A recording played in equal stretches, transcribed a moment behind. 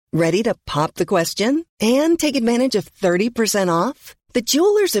Ready to pop the question and take advantage of 30% off? The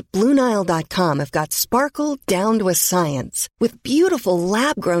jewelers at BlueNile.com have got sparkle down to a science with beautiful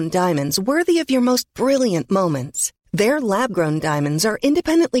lab-grown diamonds worthy of your most brilliant moments. Their lab-grown diamonds are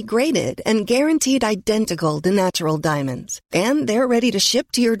independently graded and guaranteed identical to natural diamonds. And they're ready to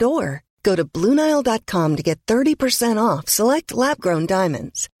ship to your door. Go to BlueNile.com to get 30% off select lab-grown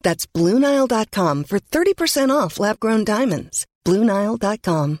diamonds. That's BlueNile.com for 30% off lab-grown diamonds.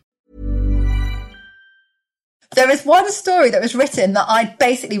 BlueNile.com. There is one story that was written that I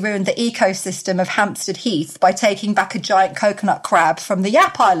basically ruined the ecosystem of Hampstead Heath by taking back a giant coconut crab from the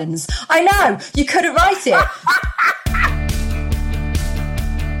Yap Islands. I know, you couldn't write it.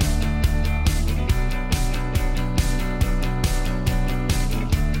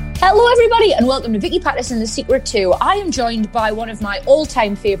 Hello everybody and welcome to Vicky Pattison The Secret 2. I am joined by one of my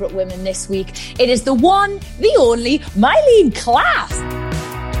all-time favourite women this week. It is the one, the only, Myleene Klass.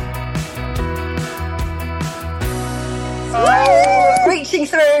 Oh, reaching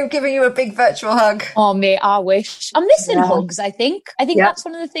through, giving you a big virtual hug. Oh mate, I wish. I'm missing hugs, I think. That's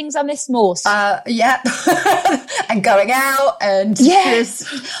one of the things I miss most. Yeah. And going out and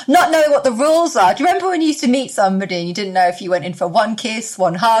just not knowing what the rules are. Do you remember when you used to meet somebody and you didn't know if you went in for one kiss,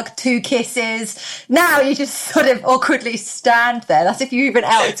 one hug, two kisses? Now you just sort of awkwardly stand there. That's if you're even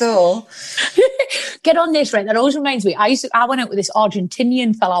out at all. Get on this, right? That always reminds me. I went out with this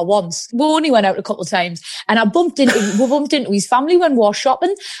Argentinian fella once. We only went out a couple of times and we bumped into his family when we were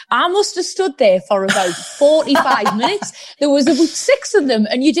shopping. I must have stood there for about 45 minutes. There was about 6 of them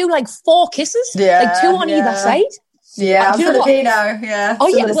and you do like 4 kisses, like 2 on either side. Yeah, I'm Filipino. Yeah. Oh,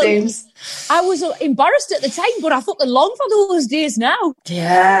 yeah. Well, I was embarrassed at the time, but I fucking long for those days now.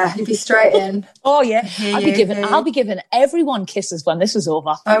 Yeah, you'd be straight in. Oh, yeah. I'll be giving everyone kisses when this is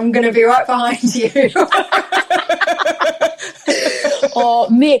over. I'm going to be right behind you. Oh,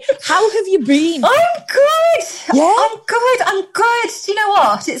 mate, how have you been? I'm good. Yeah? I'm good. Do you know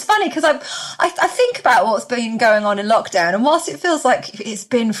what? It's funny because I think about what's been going on in lockdown, and whilst it feels like it's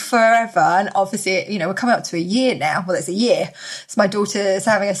been forever, and obviously, you know, we're coming up to a year now. Well, it's a year. So my daughter is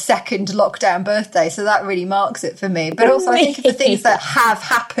having a second lockdown birthday, so that really marks it for me. But also I think of the things that have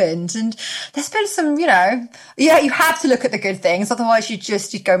happened, and there's been some, you know, you have to look at the good things, otherwise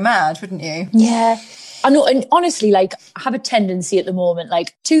you'd go mad, wouldn't you? Yeah. I know, and honestly, like, I have a tendency at the moment,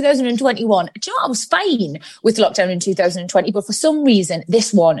 like 2021, do you know what? I was fine with lockdown in 2020, but for some reason,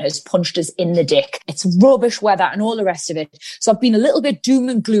 this one has punched us in the dick. It's rubbish weather and all the rest of it. So I've been a little bit doom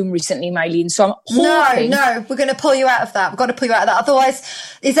and gloom recently, Myleene. So I'm hoping... No, we're going to pull you out of that. We've got to pull you out of that. Otherwise,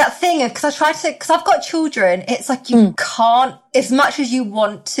 is that thing of, because I've got children, it's like you can't, as much as you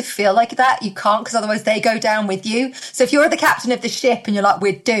want to feel like that, you can't, because otherwise they go down with you. So if you're the captain of the ship and you're like,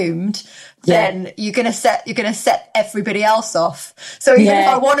 we're doomed, then you're gonna set everybody else off. So even if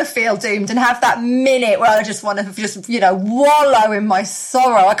I want to feel doomed and have that minute where I just want to wallow in my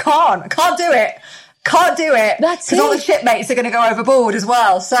sorrow, I can't do it. Can't do it. That's it. Because all the shipmates are going to go overboard as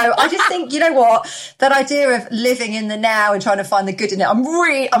well. So I just think, you know what, that idea of living in the now and trying to find the good in it, I'm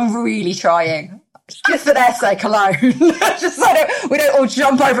really trying. Just for their sake alone. Just so we don't all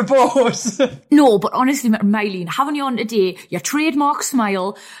jump overboard. No, but honestly, Myleene, having you on today, your trademark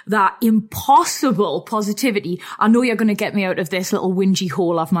smile, that impossible positivity, I know you're going to get me out of this little whingy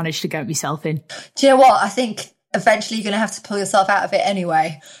hole I've managed to get myself in. Do you know what? I think eventually you're going to have to pull yourself out of it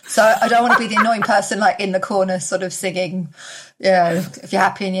anyway. So I don't want to be the annoying person like in the corner sort of singing, you know, if you're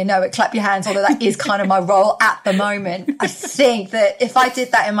happy and you know it, clap your hands, although that is kind of my role at the moment. I think that if I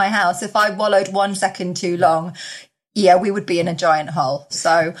did that in my house, if I wallowed 1 second too long, we would be in a giant hole.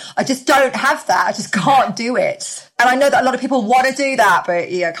 So I just don't have that. I just can't do it. And I know that a lot of people want to do that, but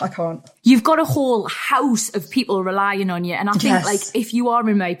I can't. You've got a whole house of people relying on you. And I think, like, if you are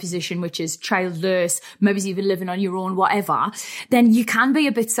in my position, which is childless, maybe even living on your own, whatever, then you can be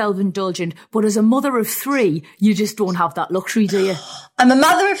a bit self-indulgent. But as a mother of 3, you just don't have that luxury, do you? I'm a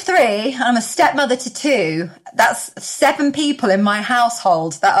mother of 3 and I'm a stepmother to 2. That's 7 people in my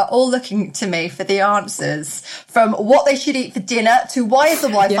household that are all looking to me for the answers, from what they should eat for dinner to why is the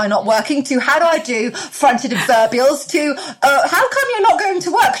Wi-Fi not working to how do I do fronted adverbials to how come you're not going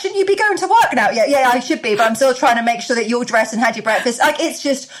to work? Shouldn't you be going to work now? Yeah, I should be, but I'm still trying to make sure that you're dressed and had your breakfast. Like, it's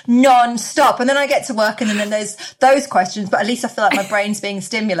just non-stop. And then I get to work and then there's those questions, but at least I feel like my brain's being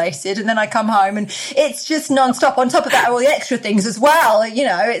stimulated. And then I come home and it's just non-stop. On top of that, all the extra things as well. You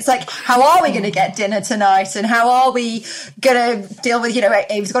know, it's like, how are we going to get dinner tonight? And how are we going to deal with, you know,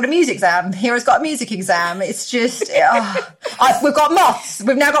 Ave's got a music exam, Hera's got a music exam. It's just, we've got moths.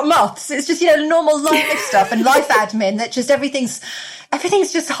 We've now got moths. It's just, you know, normal life stuff and life admin that just everything's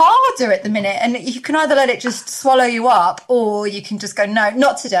everything's just harder at the minute, and you can either let it just swallow you up, or you can just go, no,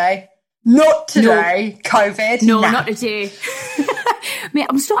 not today. Not today, no. COVID. No, not today. Mate,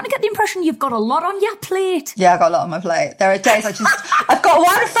 I'm starting to get the impression you've got a lot on your plate. Yeah, I've got a lot on my plate. There are days I've got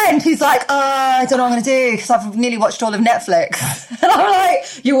one friend who's like, I don't know what I'm going to do because I've nearly watched all of Netflix. And I'm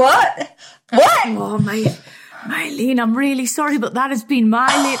like, you what? What? Oh, mate. Mylene, I'm really sorry, but that has been my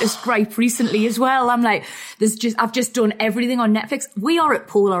latest gripe recently as well. I'm like, I've just done everything on Netflix. We are at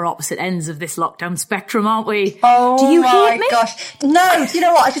polar opposite ends of this lockdown spectrum, aren't we? Oh, do you hate me? Gosh. No, do you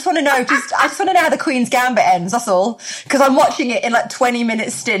know what? I just want to know, I just want to know how the Queen's Gambit ends, that's all. Because I'm watching it in like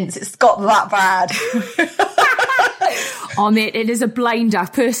 20-minute stints. It's got that bad. Oh, mate, it is a blinder.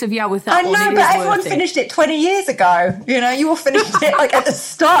 Persevere with that. I know, but everyone finished it 20 years ago. You know, you all finished it like at the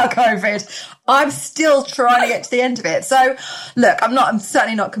start of COVID. I'm still trying to get to the end of it. So, look, I'm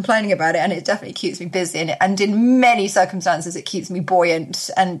certainly not complaining about it, and it definitely keeps me busy. And in many circumstances, it keeps me buoyant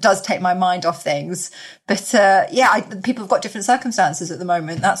and does take my mind off things. But people have got different circumstances at the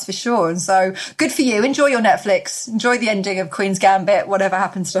moment, that's for sure. And so, good for you. Enjoy your Netflix. Enjoy the ending of Queen's Gambit, whatever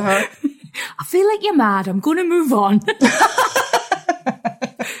happens to her. I feel like you're mad. I'm going to move on.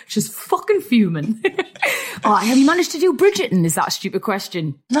 Just fucking fuming. Oh, have you managed to do Bridgerton? Is that a stupid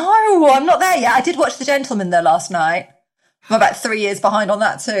question? No, I'm not there yet. I did watch The Gentleman though last night. I'm about 3 years behind on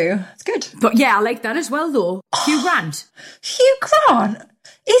that too. It's good. But yeah, I like that as well though. Hugh Grant. Hugh Grant?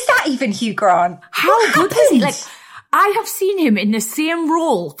 Is that even Hugh Grant? How good is he? Like, I have seen him in the same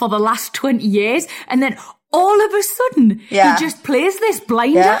role for the last 20 years, and then all of a sudden he just plays this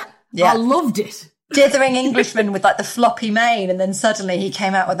blinder. Yeah. I loved it. Dithering Englishman with like the floppy mane, and then suddenly he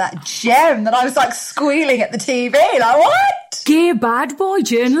came out with that gem that I was like squealing at the TV, like what? Gay bad boy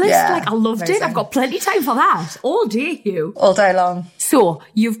journalist, like I loved it. I've got plenty of time for that. All day, Hugh. All day long. So,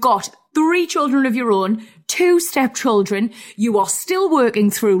 you've got 3 children of your own, 2 stepchildren. You are still working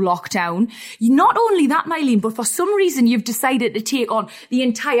through lockdown. Not only that, Mylene, but for some reason you've decided to take on the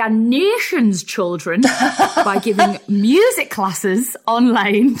entire nation's children by giving music classes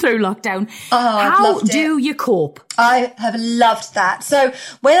online through lockdown. How do you cope? I have loved that. So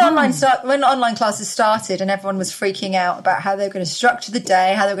when online classes started and everyone was freaking out about how they were going to structure the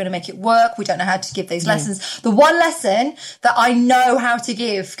day, how they were going to make it work, we don't know how to give these lessons. The one lesson that I know how to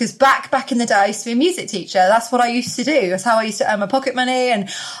give, because back in the day I used to be a music teacher. That's what I used to do. That's how I used to earn my pocket money. And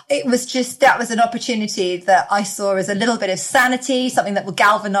it was that was an opportunity that I saw as a little bit of sanity, something that would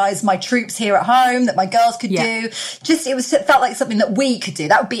galvanize my troops here at home, that my girls could do. It felt like something that we could do.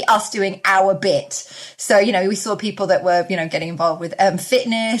 That would be us doing our bit. So, you know, we saw people that were, you know, getting involved with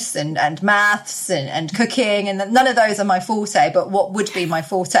fitness and maths and cooking. And none of those are my forte, but what would be my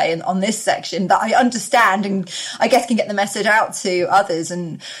forte on this section that I understand and I guess can get the message out to others,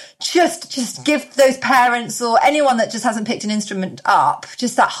 and just give those parents or anyone that just hasn't picked an instrument up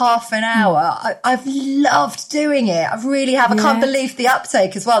just that half an hour. I've loved doing it. I really have. I can't believe the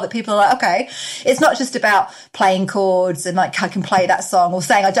uptake as well, that people are like, okay, it's not just about playing chords and like I can play that song or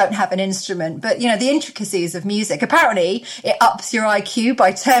saying I don't have an instrument, but you know, the intricacies of music. Apparently it ups your IQ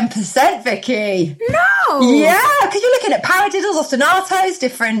by 10%, Vicky. No! Yeah, because you're looking at paradiddles, ostinatos,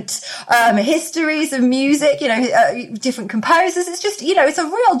 different histories of music, you know, different composers. It's just, you know, it's a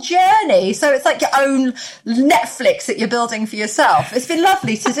real journey. So it's like your own Netflix that you're building for yourself. It's been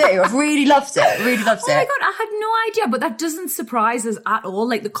lovely to do. I've really loved it. Really loved it. Oh my God, I had no idea, but that doesn't surprise us at all.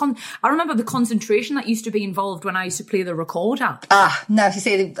 Like I remember the concentration that used to be involved when I used to play the recorder. No, you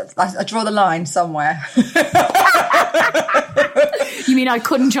see, I draw the line somewhere. You mean I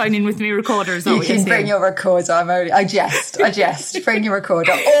couldn't join in with me recorder? Is that what you're saying? You can bring your recorder. I jest. Bring your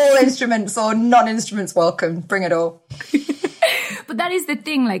recorder. All instruments or non-instruments welcome. Bring it all. But that is the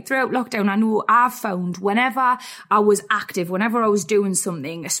thing, like throughout lockdown, I know I've found whenever I was active, whenever I was doing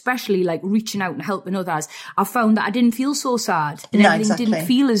something, especially like reaching out and helping others, I found that I didn't feel so sad and everything didn't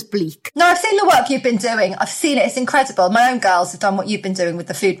feel as bleak. No, I've seen the work you've been doing. I've seen it. It's incredible. My own girls have done what you've been doing with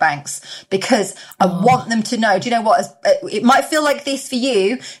the food banks because I want them to know. Do you know what? It might feel like this for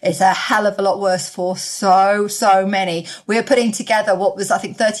you. It's a hell of a lot worse for so many. We're putting together what was, I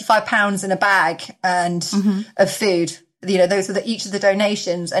think, £35 in a bag of food. You know, those were each of the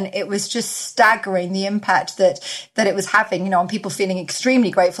donations, and it was just staggering the impact that it was having, you know, on people feeling extremely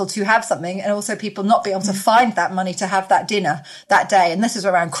grateful to have something, and also people not being able to find that money to have that dinner that day. And this is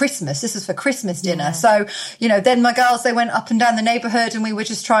around Christmas. This is for Christmas dinner. Yeah. So, you know, then my girls, they went up and down the neighborhood, and we were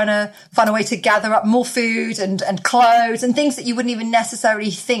just trying to find a way to gather up more food and clothes and things that you wouldn't even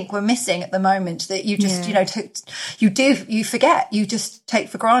necessarily think were missing at the moment, that you just, you know, you forget, you just take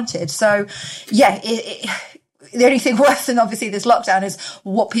for granted. So yeah, the only thing worse than obviously this lockdown is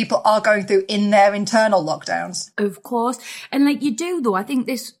what people are going through in their internal lockdowns. Of course. And like you do, though, I think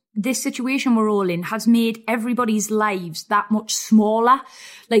this situation we're all in has made everybody's lives that much smaller.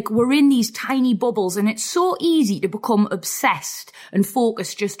 Like we're in these tiny bubbles and it's so easy to become obsessed and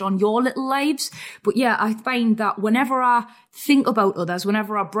focus just on your little lives. But yeah, I find that whenever I think about others,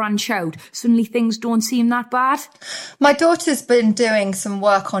 whenever I branch out, suddenly things don't seem that bad. My daughter's been doing some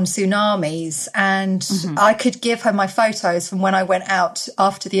work on tsunamis, and I could give her my photos from when I went out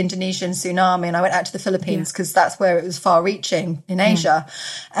after the Indonesian tsunami, and I went out to the Philippines because that's where it was far reaching in Asia.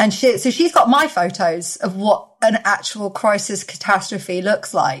 And so she's got my photos of what an actual crisis catastrophe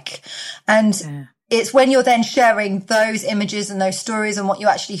looks like. And it's when you're then sharing those images and those stories and what you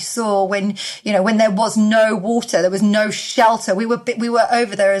actually saw when, you know, when there was no water, there was no shelter. We were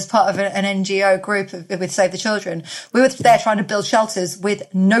over there as part of an NGO group with Save the Children. We were there trying to build shelters with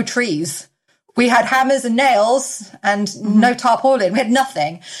no trees. We had hammers and nails and no tarpaulin. We had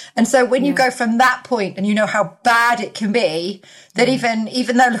nothing. And so when you go from that point and you know how bad it can be, that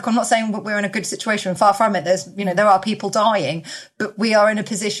even though, look, I'm not saying we're in a good situation, far from it. There's, you know, there are people dying, but we are in a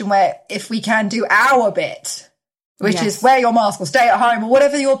position where if we can do our bit, which is wear your mask or stay at home or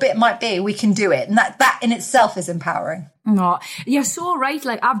whatever your bit might be, we can do it. And that in itself is empowering. No, you're so right.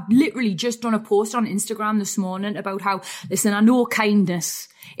 Like I've literally just done a post on Instagram this morning about how, listen, I know kindness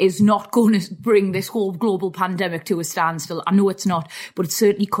is not going to bring this whole global pandemic to a standstill. I know it's not, but it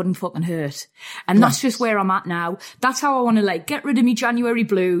certainly couldn't fucking hurt. And that's just where I'm at now. That's how I want to like get rid of me January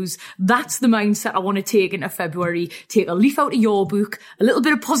blues. That's the mindset I want to take into February. Take a leaf out of your book, a little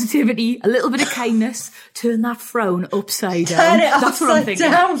bit of positivity, a little bit of kindness, turn that frown upside down. Turn it that's what I'm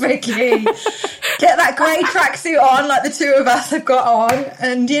thinking. Down, Vicky. Get that grey tracksuit on like the two of us have got on.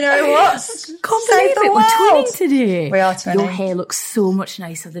 And you know what? Can't believe it. We're twinning today. We are twinning. Your hair looks so much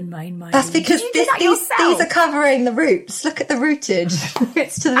nicer than mine, Miley. That's because these are covering the roots. Look at the rootage.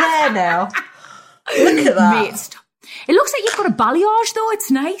 It's to there now. Look at that. Mate, it looks like you've got a balayage though.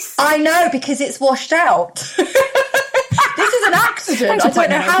 It's nice. I know, because it's washed out. This is an accident. I don't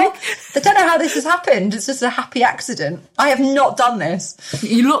know how this has happened. It's just a happy accident. I have not done this.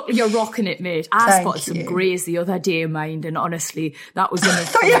 You're rocking it, mate. I spotted some greys the other day, mind, and honestly, that was enough. I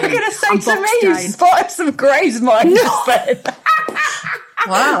thought you were going to say to me, you spotted some greys, mind.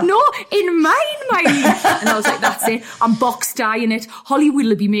 Wow. No, in mine, Miley. And I was like, that's it. I'm box dyeing it. Holly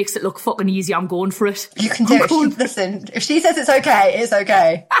Willoughby makes it look fucking easy. I'm going for it. You can do it. Listen, if she says it's okay, it's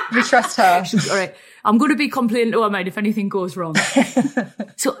okay. We trust her. All right. I'm going to be complaining to her, mate, if anything goes wrong.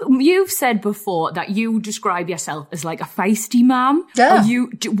 So you've said before that you describe yourself as like a feisty mum. Yeah.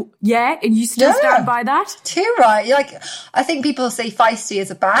 And you still stand by that? Too right. Like, I think people say feisty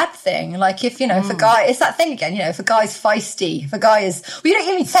is a bad thing. Like if, you know, if a guy, it's that thing again, you know, if a guy's feisty, if a guy is, well, you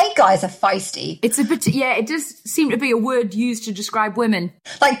don't even say guys are feisty. It's a bit, it does seem to be a word used to describe women.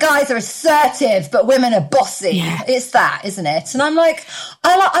 Like guys are assertive, but women are bossy. Yeah. It's that, isn't it? And I'm like,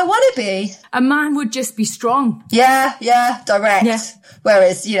 I want to be. A man would just be strong. Yeah, direct. Yeah.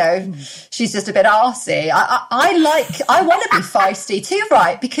 Whereas, you know, she's just a bit arsey. I want to be feisty too,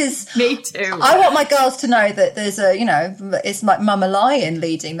 right? Because me too. I want my girls to know that there's a, you know, it's like Mama Lion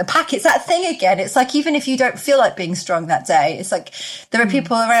leading the pack. It's that thing again. It's like, even if you don't feel like being strong that day, it's like there are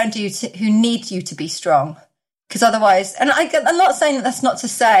people around you who need you to be strong. Because otherwise, and I'm not saying that that's not to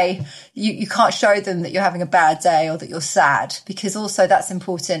say you can't show them that you're having a bad day or that you're sad, because also that's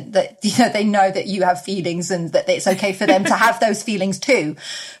important that, you know, they know that you have feelings and that it's okay for them to have those feelings too.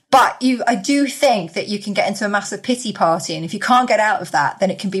 But I do think that you can get into a massive pity party. And if you can't get out of that, then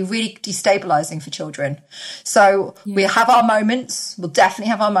it can be really destabilizing for children. So we have our moments. We'll definitely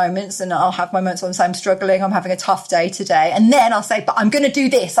have our moments. And I'll have moments when I say I'm struggling, I'm having a tough day today. And then I'll say, but I'm going to do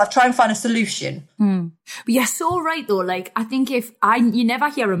this. I'll try and find a solution. But you're so right, though. Like, I think you never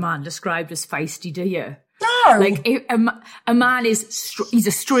hear a man described as feisty, do you? No. Like, a man he's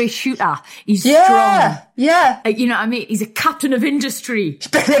a straight shooter. He's strong. Yeah. Like, you know what I mean? He's a captain of industry.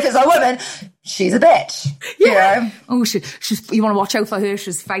 But if it's a woman, she's a bitch. Yeah. You know? Oh, you want to watch out for her.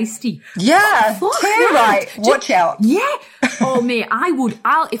 She's feisty. Yeah. Oh, too right. Watch out. Yeah. Oh, mate,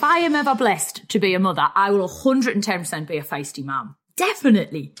 if I am ever blessed to be a mother, I will 110% be a feisty mum.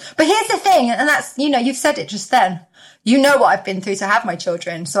 Definitely. But here's the thing, and that's, you know, you've said it just then. You know what I've been through to have my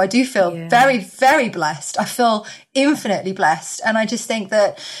children. So I do feel very, very blessed. I feel infinitely blessed. And I just think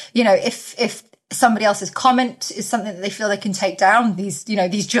that, you know, if somebody else's comment is something that they feel they can take down, these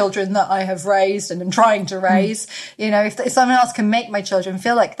children that I have raised and am trying to raise, if someone else can make my children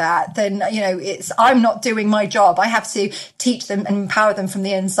feel like that, then, I'm not doing my job. I have to teach them and empower them from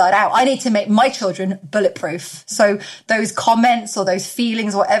the inside out. I need to make my children bulletproof. So those comments or those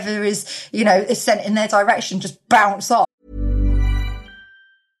feelings, whatever is sent in their direction, just bounce off.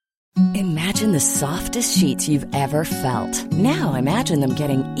 Imagine the softest sheets you've ever felt. Now imagine them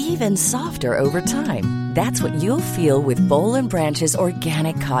getting even softer over time. That's what you'll feel with Boll & Branch's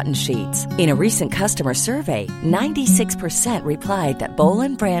organic cotton sheets. In a recent customer survey, 96% replied that Boll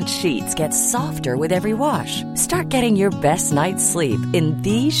 & Branch sheets get softer with every wash. Start getting your best night's sleep in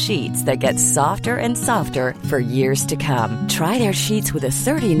these sheets that get softer and softer for years to come. Try their sheets with a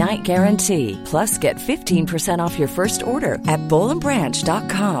 30-night guarantee. Plus, get 15% off your first order at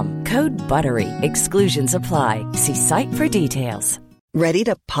bollandbranch.com. Code BUTTERY. Exclusions apply. See site for details. Ready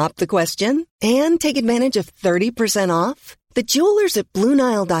to pop the question and take advantage of 30% off? The jewelers at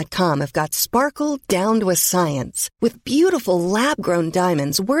BlueNile.com have got sparkle down to a science with beautiful lab-grown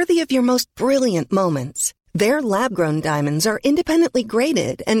diamonds worthy of your most brilliant moments. Their lab-grown diamonds are independently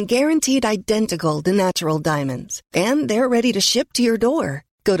graded and guaranteed identical to natural diamonds. And they're ready to ship to your door.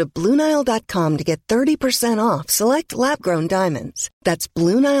 Go to BlueNile.com to get 30% off select lab-grown diamonds. That's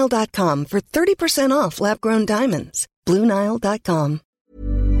BlueNile.com for 30% off lab-grown diamonds. BlueNile.com.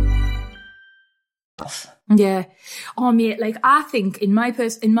 Yeah. Oh, mate, I think in my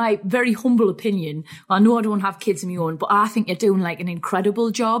very humble opinion, I know I don't have kids of my own, but I think you're doing an incredible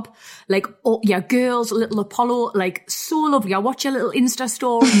job. Your girls, little Apollo, so lovely. I watch your little Insta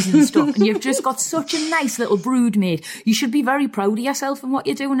stories and stuff, and you've just got such a nice little brood, mate. You should be very proud of yourself and what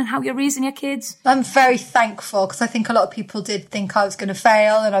you're doing and how you're raising your kids. I'm very thankful, because I think a lot of people did think I was going to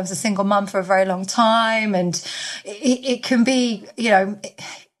fail, and I was a single mum for a very long time, and it can be,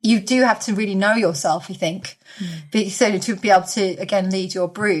 you do have to really know yourself, I think, so to be able to, again, lead your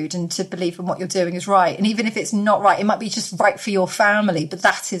brood and to believe in what you're doing is right. And even if it's not right, it might be just right for your family, but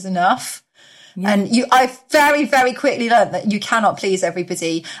that is enough. Yeah. And I very, very quickly learned that you cannot please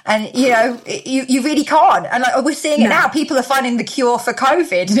everybody. And, you really can't. And we're seeing it now. People are finding the cure for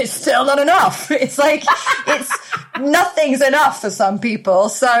COVID and it's still not enough. It's nothing's enough for some people.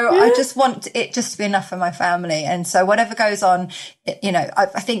 So I just want it just to be enough for my family. And so whatever goes on, I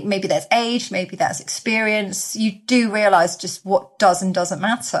think maybe there's age, maybe that's experience. You do realize just what does and doesn't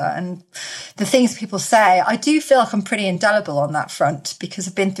matter. And the things people say, I do feel like I'm pretty indelible on that front, because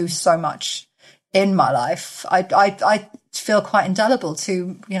I've been through so much in my life. I feel quite indelible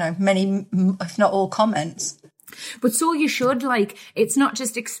to, many, if not all, comments. But so you should, it's not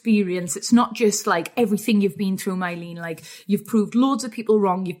just experience. It's not just everything you've been through, Mylene. You've proved loads of people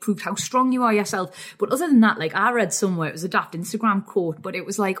wrong. You've proved how strong you are yourself. But other than that, I read somewhere, it was a daft Instagram quote, but it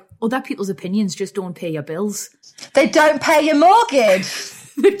was other people's opinions just don't pay your bills. They don't pay your mortgage.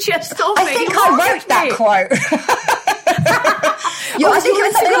 They just don't pay your mortgage. I wrote that quote. I think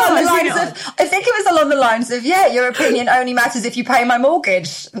it was along the lines of, your opinion only matters if you pay my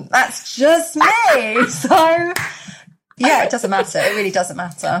mortgage. That's just me. So, yeah, it doesn't matter. It really doesn't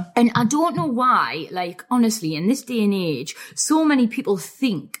matter. And I don't know why, honestly, in this day and age, so many people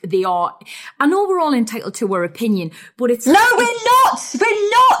think they are, I know we're all entitled to our opinion, but it's... No, we're not. We're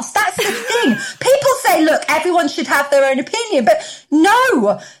not. That's the thing. People say, look, everyone should have their own opinion, but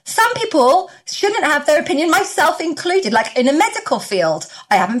no, some people shouldn't have their opinion, myself included. In a medical field,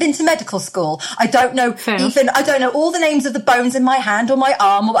 I haven't been to medical school. I don't know I don't know all the names of the bones in my hand or my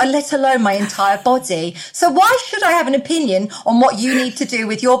arm, or let alone my entire body. So why should I have an opinion on what you need to do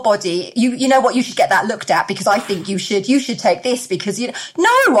with your body? You know what? You should get that looked at, because I think you should take this because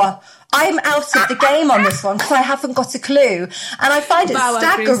no, I'm out of the game on this one because I haven't got a clue. And I find it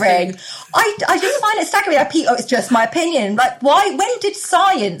staggering. I just find it staggering. It's just my opinion. Why? When did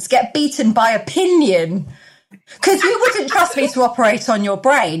science get beaten by opinion? Because you wouldn't trust me to operate on your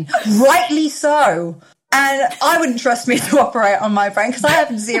brain. Rightly so. And I wouldn't trust me to operate on my brain because I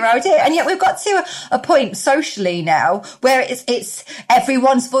have zero idea. And yet we've got to a point socially now where it's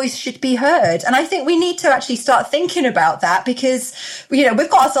everyone's voice should be heard. And I think we need to actually start thinking about that, because, we've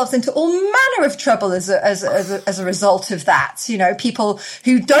got ourselves into all manner of trouble as a result of that. People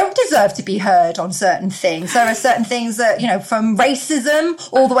who don't deserve to be heard on certain things. There are certain things that, from racism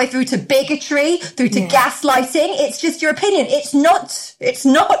all the way through to bigotry, through to gaslighting. It's just your opinion. It's not.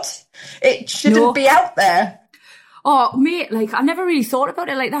 It shouldn't be out there. Oh, mate, I never really thought about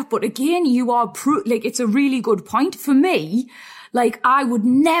it like that. But again, you are it's a really good point. For me, Like, I would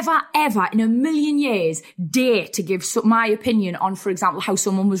never, ever in a million years dare to give my opinion on, for example, how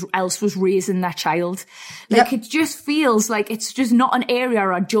someone else was raising their child. Like, It just feels like it's just not an area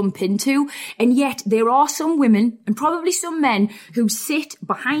I'd jump into. And yet there are some women and probably some men who sit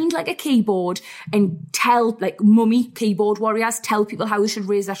behind like a keyboard and tell, like mummy keyboard warriors, tell people how they should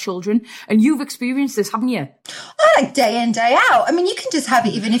raise their children. And you've experienced this, haven't you? Like day in, day out. I mean, you can just have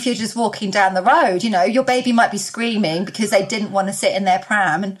it even if you're just walking down the road. You know, your baby might be screaming because they didn't want to sit in their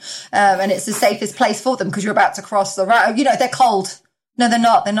pram, and it's the safest place for them because you're about to cross the road. You know, they're cold. No, they're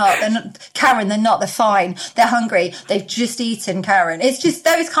not. Karen, they're not. They're fine. They're hungry. They've just eaten, Karen. It's just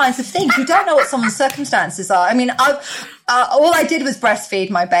those kinds of things. You don't know what someone's circumstances are. I mean, all I did was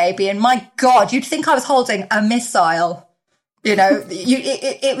breastfeed my baby, and my God, you'd think I was holding a missile. You know,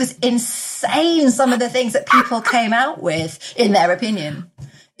 it was insane, some of the things that people came out with, in their opinion.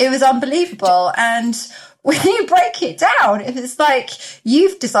 It was unbelievable. And when you break it down, it's like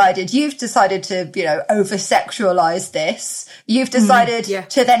you've decided to, you know, over-sexualize this. You've decided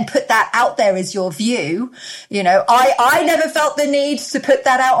to then put that out there as your view. You know, I never felt the need to put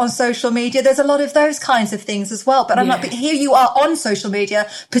that out on social media. There's a lot of those kinds of things as well. But I'm not, but here you are on social media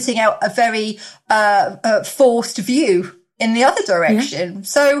putting out a very forced view in the other direction. Yeah.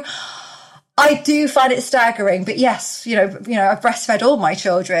 So I do find it staggering, but yes, you know, I've breastfed all my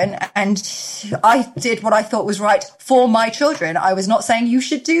children and I did what I thought was right for my children. I was not saying you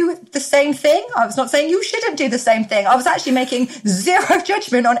should do the same thing. I was not saying you shouldn't do the same thing. I was actually making zero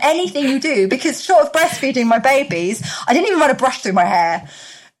judgment on anything you do, because short of breastfeeding my babies, I didn't even run a brush through my hair.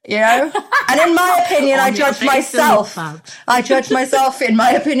 You know, and in my opinion, I judge myself. I judge myself in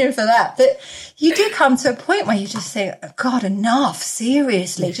my opinion for that. But you do come to a point where you just say, oh, God, enough.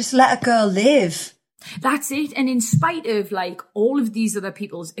 Seriously, just let a girl live. That's it. And in spite of like all of these other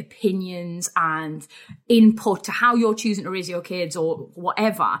people's opinions and input to how you're choosing to raise your kids or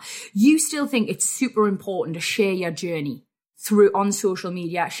whatever, you still think it's super important to share your journey through on social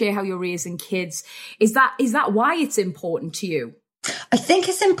media, share how you're raising kids. Is that why it's important to you? I think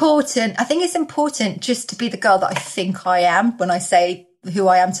it's important. I think it's important just to be the girl that I think I am when I say who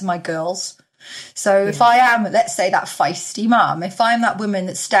I am to my girls. So if I am, let's say, that feisty mum, if I'm that woman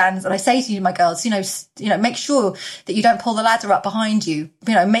that stands, and I say to you, my girls, you know, make sure that you don't pull the ladder up behind you.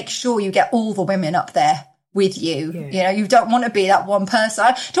 You know, make sure you get all the women up there with you. Yeah. You know, you don't want to be that one person.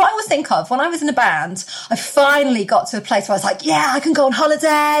 Do I always think of when I was in a band, I finally got to a place where I was like, yeah, I can go on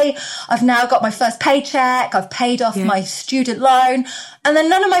holiday. I've now got my first paycheck. I've paid off my student loan. And then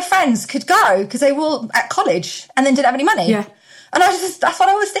none of my friends could go because they were all at college and then didn't have any money. Yeah. And that's what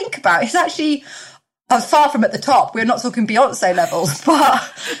I always think about. It's actually, I was far from at the top. We're not talking Beyonce levels, but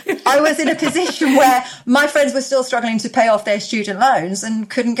I was in a position where my friends were still struggling to pay off their student loans and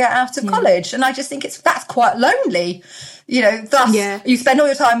couldn't get out of college. And I just think that's quite lonely. You know, thus you spend all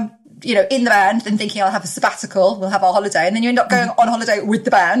your time, you know, in the band and thinking I'll have a sabbatical, we'll have our holiday. And then you end up going on holiday with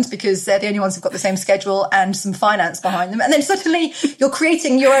the band because they're the only ones who've got the same schedule and some finance behind them. And then suddenly you're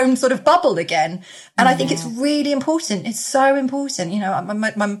creating your own sort of bubble again. And I think it's really important. It's so important. You know,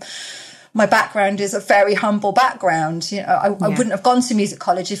 my background is a very humble background. You know, I wouldn't have gone to music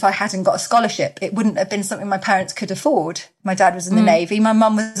college if I hadn't got a scholarship. It wouldn't have been something my parents could afford. My dad was in the Navy. My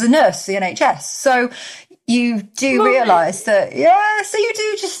mum was a nurse, the NHS. So you do realise that, so you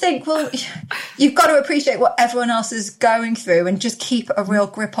do just think, well, you've got to appreciate what everyone else is going through and just keep a real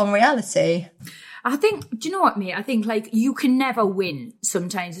grip on reality. I think, do you know what, mate? I think, like, you can never win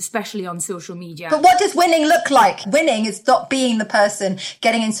sometimes, especially on social media. But what does winning look like? Winning is not being the person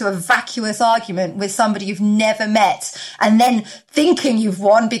getting into a vacuous argument with somebody you've never met and then thinking you've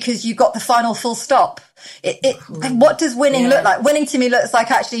won because you got the final full stop. What does winning look like? Winning to me looks like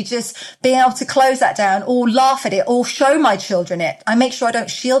actually just being able to close that down or laugh at it or show my children it. I make sure I don't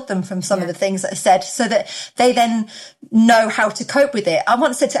shield them from some of the things that are said so that they then know how to cope with it. I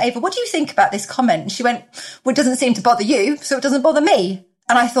once said to Ava, what do you think about this comment? And she went, well, it doesn't seem to bother you, so it doesn't bother me.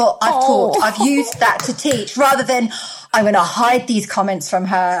 And I thought, I've used that to teach rather than I'm going to hide these comments from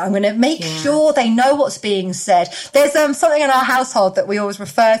her. I'm going to make sure they know what's being said. There's something in our household that we always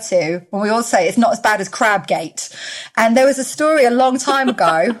refer to when we all say it's not as bad as Crabgate. And there was a story a long time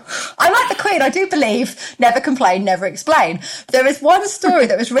ago. I'm like the Queen, I do believe, never complain, never explain. There is one story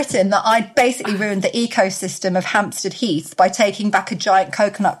that was written that I basically ruined the ecosystem of Hampstead Heath by taking back a giant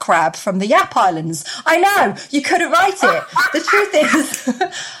coconut crab from the Yap Islands. I know, you couldn't write it. The truth is,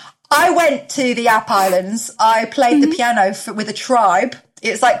 I went to the Yap Islands. I played the piano with a tribe.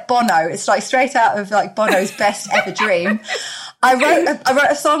 It's like Bono. It's like straight out of like Bono's Best Ever Dream. I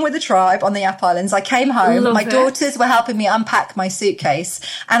wrote a song with the tribe on the Yap Islands. I came home. My daughters were helping me unpack my suitcase,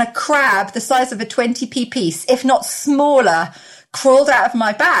 and a crab the size of a 20p piece, if not smaller, crawled out of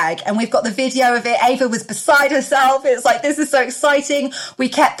my bag, and we've got the video of it. Ava was beside herself. It's like, this is so exciting. We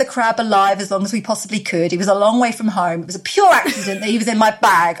kept the crab alive as long as we possibly could. He was a long way from home. It was a pure accident that he was in my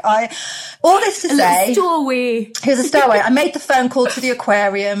bag. All this to say, stowaway. He was a stowaway. I made the phone call to the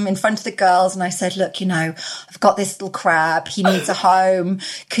aquarium in front of the girls, and I said, look, I've got this little crab. He needs a home.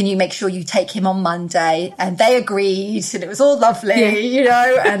 Can you make sure you take him on Monday? And they agreed, and it was all lovely,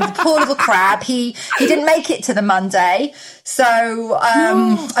 and the poor little crab, he didn't make it to the Monday. So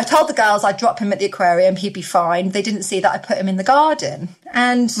I told the girls I'd drop him at the aquarium. He'd be fine. They didn't see that I put him in the garden.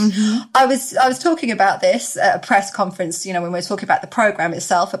 And I was talking about this at a press conference, when we were talking about the programme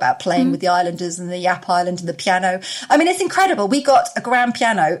itself, about playing with the islanders and the Yap Island and the piano. I mean, it's incredible. We got a grand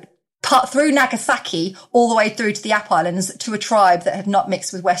piano through Nagasaki all the way through to the Yap Islands, to a tribe that had not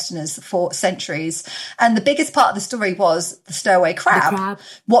mixed with Westerners for centuries. And the biggest part of the story was the stowaway crab.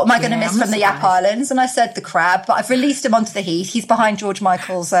 What am I going to miss from the Yap Islands? And I said the crab, but I've released him onto the heath. He's behind George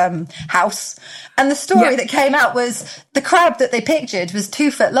Michael's house. And the story that came out was the crab that they pictured was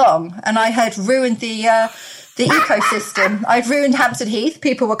 2 foot long, and I had ruined the ecosystem. I'd ruined Hampton Heath.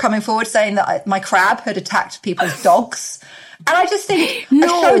 People were coming forward saying that my crab had attacked people's dogs. And I just think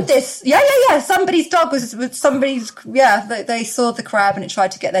I showed this. Yeah. Somebody's dog was with somebody's. Yeah, they saw the crab and it tried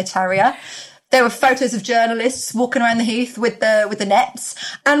to get their terrier. There were photos of journalists walking around the heath with the nets.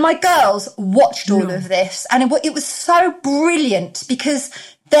 And my girls watched all of this. And it was so brilliant, because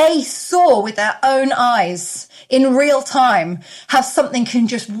they saw with their own eyes in real time how something can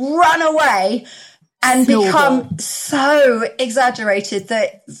just run away and become so exaggerated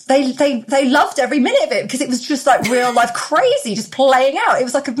that they loved every minute of it, because it was just like real life crazy just playing out. It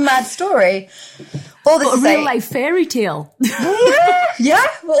was like a mad story. All this a real life fairy tale. Yeah.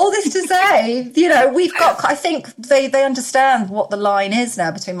 Well, all this to say, we've got, I think they understand what the line is now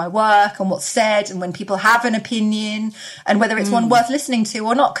between my work and what's said, and when people have an opinion, and whether it's one worth listening to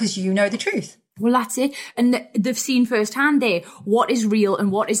or not, because you know the truth. Well, that's it. And they've seen firsthand there what is real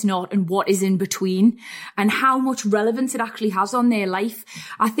and what is not, and what is in between, and how much relevance it actually has on their life.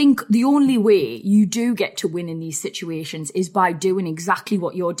 I think the only way you do get to win in these situations is by doing exactly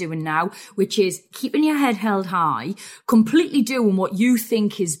what you're doing now, which is keeping your head held high, completely doing what you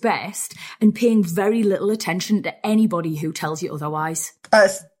think is best, and paying very little attention to anybody who tells you otherwise.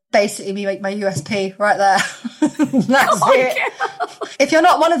 Basically, me make my USP right there. That's it. If you're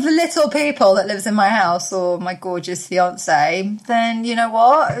not one of the little people that lives in my house, or my gorgeous fiance, then you know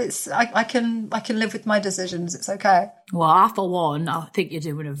what? I can live with my decisions. It's okay. Well, for one, I think you're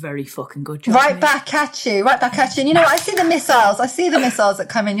doing a very fucking good job. Right back at you. And I see the missiles. That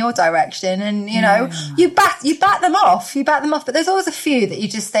come in your direction, and you bat them off. But there's always a few that you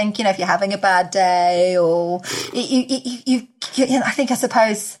just think, if you're having a bad day, or I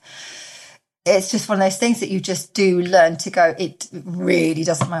suppose it's just one of those things that you just do learn to go, it really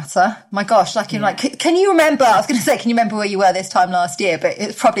doesn't matter. My gosh, can you remember, I was going to say, can you remember where you were this time last year? But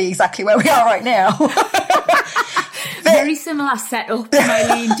it's probably exactly where we are right now. Very similar setup,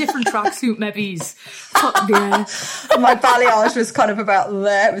 Eileen, different tracksuit maybe's. My balayage was kind of about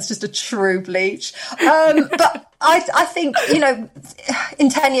there. It was just a true bleach. But I think, in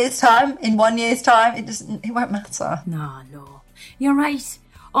 10 years' time, in 1 year's time, it won't matter. No. You're right.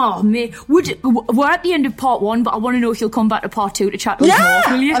 Oh, mate. We're at the end of part 1, but I want to know if you'll come back to part 2 to chat to us more,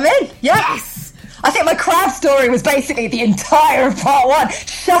 will you? I'm in. Yes. I think my crab story was basically the entire of part 1.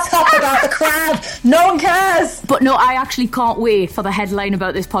 Shut up about the crab. No one cares. But no, I actually can't wait for the headline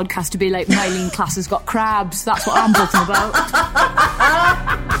about this podcast to be like, Eileen Class has got crabs. That's what I'm talking about.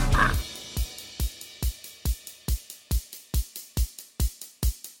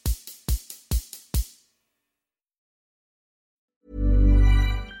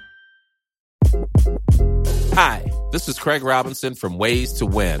 Hi, this is Craig Robinson from Ways to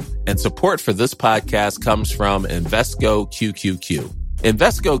Win, and support for this podcast comes from Invesco QQQ.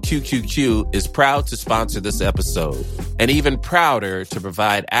 Invesco QQQ is proud to sponsor this episode, and even prouder to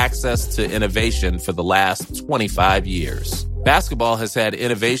provide access to innovation for the last 25 years. Basketball has had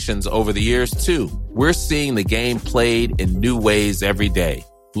innovations over the years, too. We're seeing the game played in new ways every day.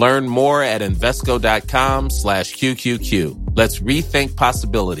 Learn more at Invesco.com/QQQ. Let's rethink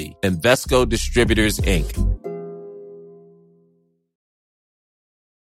possibility. Invesco Distributors, Inc.